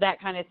 that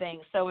kind of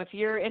thing. So if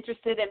you're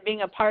interested in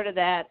being a part of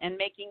that and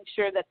making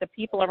sure that the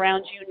people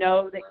around you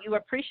know that you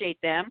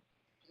appreciate them,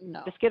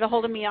 just get a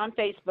hold of me on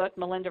Facebook,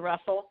 Melinda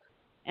Russell,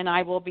 and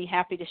I will be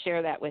happy to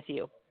share that with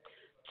you.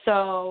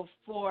 So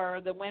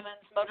for the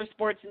Women's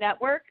Motorsports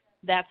Network,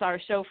 that's our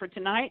show for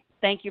tonight.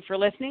 Thank you for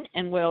listening,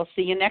 and we'll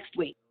see you next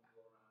week.